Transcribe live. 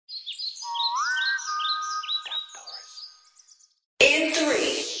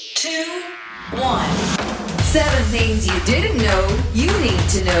2, 1. 7 things you didn't know you need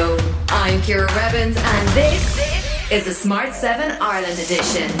to know. I'm Ciara Rebbins and this is the Smart 7 Ireland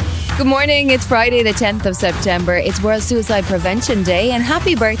edition. Good morning, it's Friday the 10th of September. It's World Suicide Prevention Day and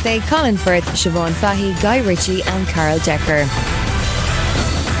happy birthday Colin Firth, Siobhan Fahey, Guy Ritchie and Carol Decker.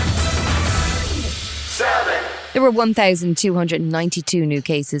 There were 1,292 new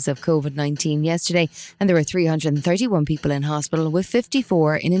cases of COVID-19 yesterday and there were 331 people in hospital with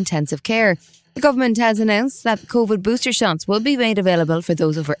 54 in intensive care. The government has announced that COVID booster shots will be made available for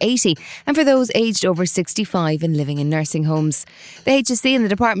those over 80 and for those aged over 65 and living in nursing homes. The HSC and the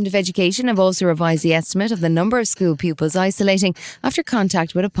Department of Education have also revised the estimate of the number of school pupils isolating after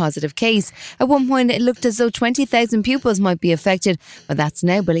contact with a positive case. At one point it looked as though 20,000 pupils might be affected, but that's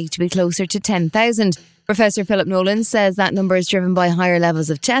now believed to be closer to 10,000. Professor Philip Nolan says that number is driven by higher levels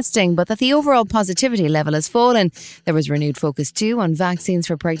of testing, but that the overall positivity level has fallen. There was renewed focus too on vaccines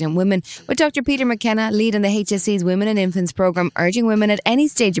for pregnant women, with Dr. Peter McKenna leading the HSC's Women and Infants programme, urging women at any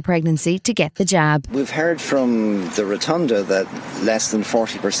stage of pregnancy to get the jab. We've heard from the Rotunda that less than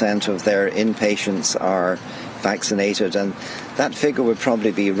 40% of their inpatients are vaccinated, and that figure would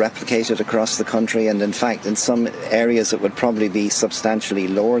probably be replicated across the country, and in fact in some areas it would probably be substantially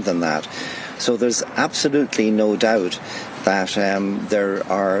lower than that. So there's absolutely no doubt that there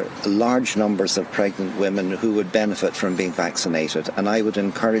are large numbers of pregnant women who would benefit from being vaccinated, and I would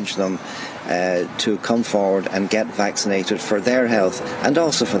encourage them to come forward and get vaccinated for their health and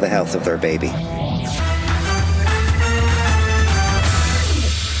also for the health of their baby.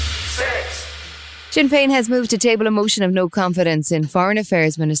 Sinn Fein has moved to table a motion of no confidence in Foreign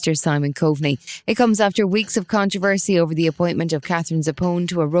Affairs Minister Simon Coveney. It comes after weeks of controversy over the appointment of Catherine Zappone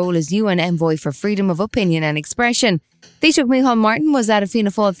to a role as UN Envoy for Freedom of Opinion and Expression. Taoiseach Micheál Martin was at a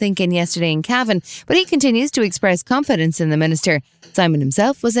Fianna Fáil think-in yesterday in Cavan, but he continues to express confidence in the minister. Simon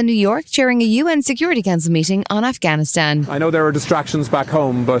himself was in New York chairing a UN Security Council meeting on Afghanistan. I know there are distractions back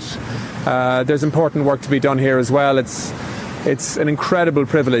home, but there's important work to be done here as well. It's an incredible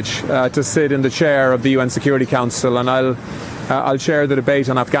privilege to sit in the chair of the UN Security Council, and I'll chair the debate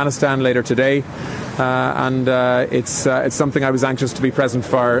on Afghanistan later today. And it's something I was anxious to be present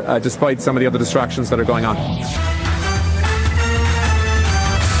for, despite some of the other distractions that are going on.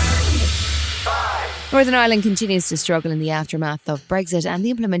 Northern Ireland continues to struggle in the aftermath of Brexit and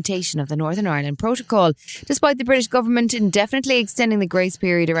the implementation of the Northern Ireland Protocol. Despite the British government indefinitely extending the grace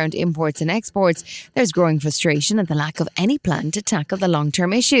period around imports and exports, there's growing frustration at the lack of any plan to tackle the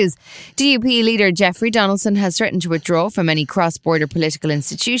long-term issues. DUP leader Jeffrey Donaldson has threatened to withdraw from any cross-border political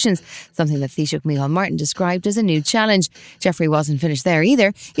institutions, something that Taoiseach Micheál Martin described as a new challenge. Jeffrey wasn't finished there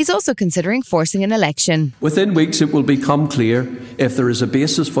either. He's also considering forcing an election. Within weeks it will become clear if there is a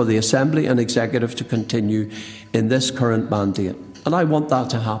basis for the Assembly and Executive to continue in this current mandate. And I want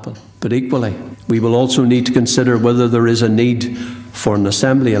that to happen. But equally, we will also need to consider whether there is a need for an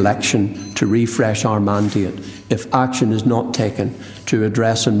Assembly election to refresh our mandate if action is not taken to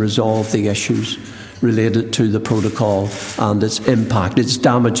address and resolve the issues related to the protocol and its impact, its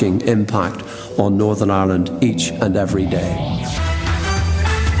damaging impact on Northern Ireland each and every day.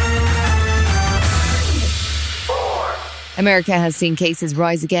 America has seen cases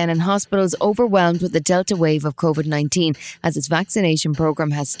rise again and hospitals overwhelmed with the Delta wave of COVID-19 as its vaccination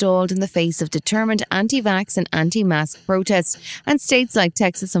programme has stalled in the face of determined anti-vax and anti-mask protests, and states like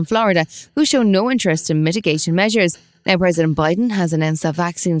Texas and Florida who show no interest in mitigation measures. Now President Biden has announced that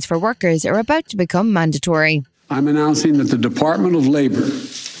vaccines for workers are about to become mandatory. I'm announcing that the Department of Labor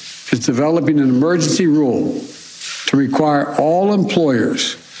is developing an emergency rule to require all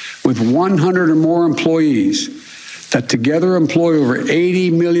employers with 100 or more employees that together employ over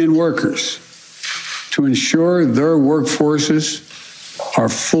 80 million workers to ensure their workforces are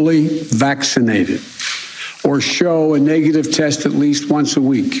fully vaccinated or show a negative test at least once a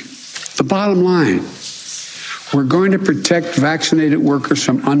week. The bottom line, we're going to protect vaccinated workers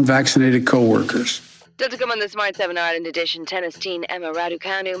from unvaccinated co-workers. Still to come on the Smart 7 Ireland edition, tennis teen Emma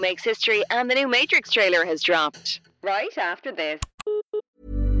Raducanu makes history and the new Matrix trailer has dropped. Right after this.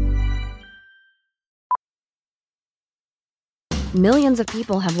 Millions of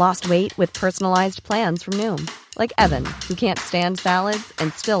people have lost weight with personalized plans from Noom. Like Evan, who can't stand salads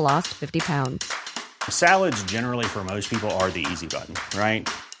and still lost 50 pounds. Salads generally for most people are the easy button, right?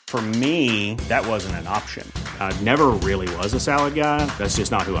 For me, that wasn't an option. I never really was a salad guy. That's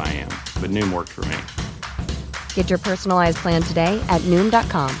just not who I am. But Noom worked for me. Get your personalized plan today at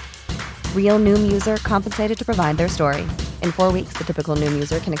Noom.com. Real Noom user compensated to provide their story. In 4 weeks, the typical Noom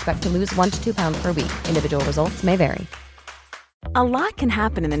user can expect to lose 1 to 2 pounds per week. Individual results may vary. A lot can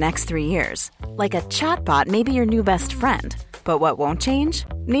happen in the next 3 years. Like a chatbot may be your new best friend. But what won't change?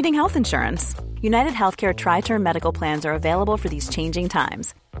 Needing health insurance. United Healthcare Tri-Term Medical Plans are available for these changing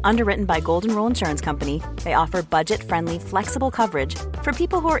times. Underwritten by Golden Rule Insurance Company, they offer budget-friendly, flexible coverage for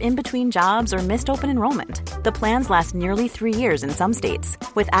people who are in between jobs or missed open enrollment. The plans last nearly 3 years in some states,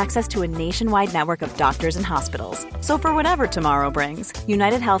 with access to a nationwide network of doctors and hospitals. So for whatever tomorrow brings,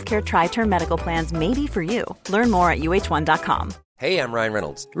 United Healthcare Tri-Term Medical Plans may be for you. Learn more at uh1.com. Hey, I'm Ryan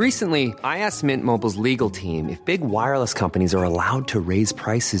Reynolds. Recently, I asked Mint Mobile's legal team if big wireless companies are allowed to raise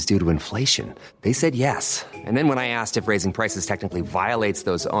prices due to inflation. They said yes. And then when I asked if raising prices technically violates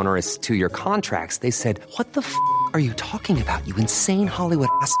those onerous 2-year contracts, they said, "What the f*** are you talking about, you insane Hollywood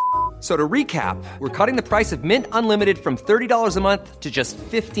ass?" So to recap, we're cutting the price of Mint Unlimited from $30 a month to just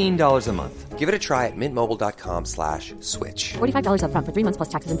 $15 a month. Give it a try at mintmobile.com/switch. $45 up front for 3 months plus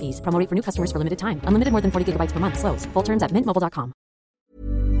taxes and fees. Promo rate for new customers for limited time. Unlimited more than 40 gigabytes per month. Slows full terms at mintmobile.com.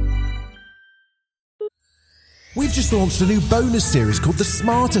 We've just launched a new bonus series called The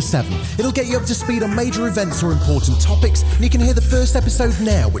Smarter 7. It'll get you up to speed on major events or important topics, and you can hear the first episode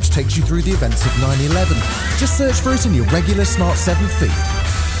now, which takes you through the events of 9/11. Just search for it in your regular Smart 7 feed.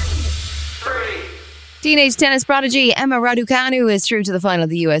 Teenage tennis prodigy Emma Raducanu is through to the final of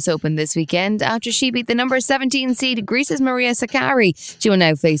the US Open this weekend after she beat the number 17 seed Greece's Maria Sakkari. She will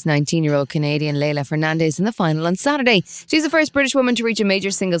now face 19-year-old Canadian Leylah Fernandez in the final on Saturday. She's the first British woman to reach a major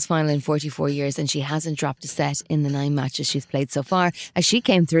singles final in 44 years, and she hasn't dropped a set in the 9 matches she's played so far as she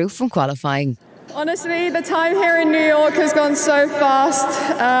came through from qualifying. Honestly, the time here in New York has gone so fast.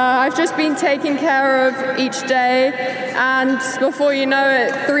 I've just been taking care of each day, and before you know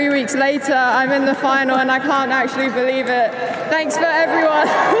it, 3 weeks later, I'm in the final, and I can't actually believe it. Thanks for everyone.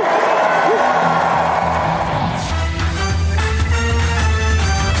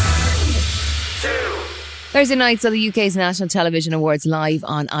 Thursday night saw the UK's National Television Awards live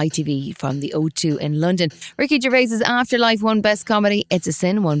on ITV from the O2 in London. Ricky Gervais's Afterlife won Best Comedy, It's a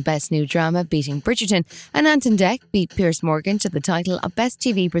Sin won Best New Drama, beating Bridgerton, and Anton Deck beat Piers Morgan to the title of Best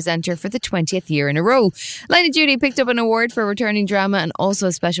TV Presenter for the 20th year in a row. Line of Duty picked up an award for returning drama and also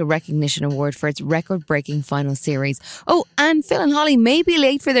a special recognition award for its record-breaking final series. Oh, and Phil and Holly may be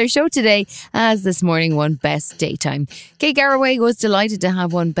late for their show today, as This Morning won Best Daytime. Kate Garraway was delighted to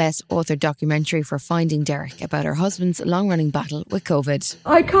have won Best Author Documentary for Finding Derek, about her husband's long-running battle with COVID.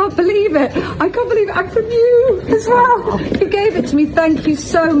 I can't believe it. I can't believe it. And from you as well. You gave it to me. Thank you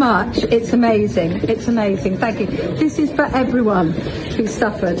so much. It's amazing. It's amazing. Thank you. This is for everyone who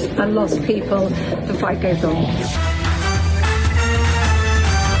suffered and lost people. The fight goes on.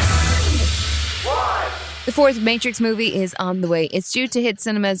 The fourth Matrix movie is on the way. It's due to hit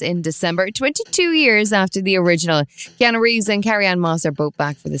cinemas in December, 22 years after the original. Keanu Reeves and Carrie-Anne Moss are both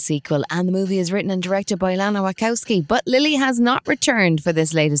back for the sequel, and the movie is written and directed by Lana Wachowski. But Lily has not returned for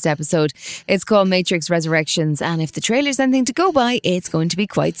this latest episode. It's called Matrix Resurrections, and if the trailer's anything to go by, it's going to be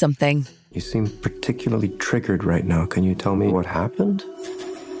quite something. You seem particularly triggered right now. Can you tell me what happened?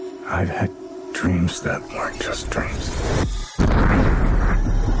 I've had dreams that weren't just dreams.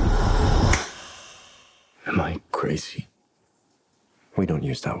 Am I crazy? We don't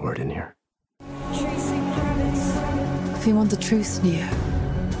use that word in here. If you want the truth, Neo,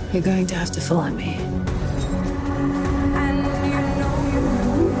 you're going to have to follow me.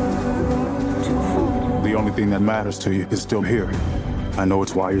 The only thing that matters to you is still here. I know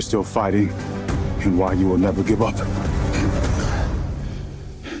it's why you're still fighting and why you will never give up.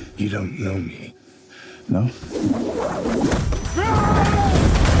 You don't know me, no?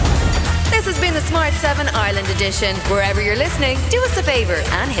 This has been the Smart 7 Ireland edition. Wherever you're listening, do us a favour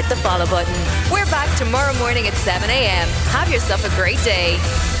and hit the follow button. We're back tomorrow morning at 7 a.m. Have yourself a great day.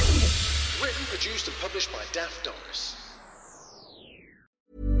 Written, produced and published by Daft Doris.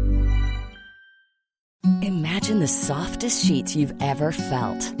 Imagine the softest sheets you've ever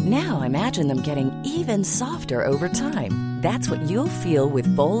felt. Now imagine them getting even softer over time. That's what you'll feel with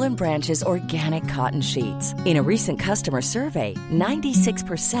Boll & Branch's organic cotton sheets. In a recent customer survey,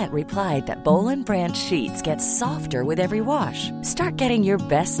 96% replied that Boll & Branch sheets get softer with every wash. Start getting your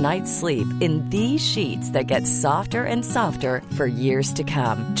best night's sleep in these sheets that get softer and softer for years to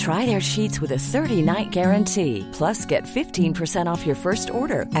come. Try their sheets with a 30-night guarantee. Plus, get 15% off your first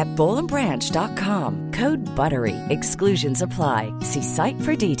order at bollandbranch.com. Code BUTTERY. Exclusions apply. See site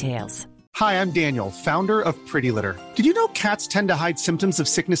for details. Hi, I'm Daniel, founder of Pretty Litter. Did you know cats tend to hide symptoms of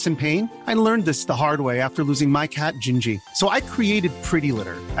sickness and pain? I learned this the hard way after losing my cat, Gingy. So I created Pretty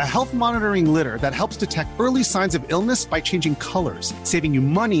Litter, a health monitoring litter that helps detect early signs of illness by changing colors, saving you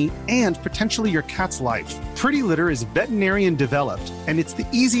money and potentially your cat's life. Pretty Litter is veterinarian developed, and it's the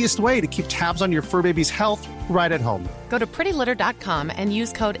easiest way to keep tabs on your fur baby's health right at home. Go to prettylitter.com and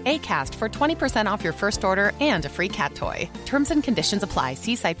use code ACAST for 20% off your first order and a free cat toy. Terms and conditions apply.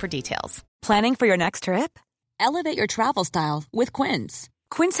 See site for details. Planning for your next trip? Elevate your travel style with Quince.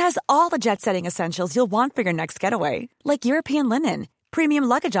 Quince has all the jet-setting essentials you'll want for your next getaway, like European linen, premium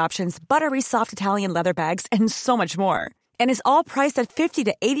luggage options, buttery soft Italian leather bags, and so much more. And is all priced at 50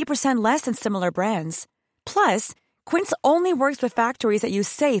 to 80% less than similar brands. Plus, Quince only works with factories that use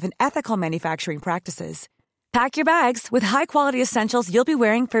safe and ethical manufacturing practices. Pack your bags with high-quality essentials you'll be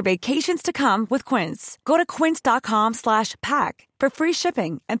wearing for vacations to come with Quince. Go to quince.com/pack for free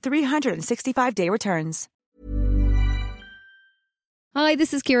shipping and 365-day returns. Hi,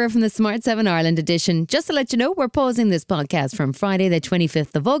 this is Ciara from the Smart 7 Ireland edition. Just to let you know, we're pausing this podcast from Friday the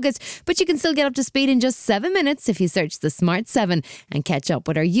 25th of August, but you can still get up to speed in just 7 minutes if you search the Smart 7 and catch up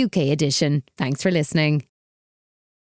with our UK edition. Thanks for listening.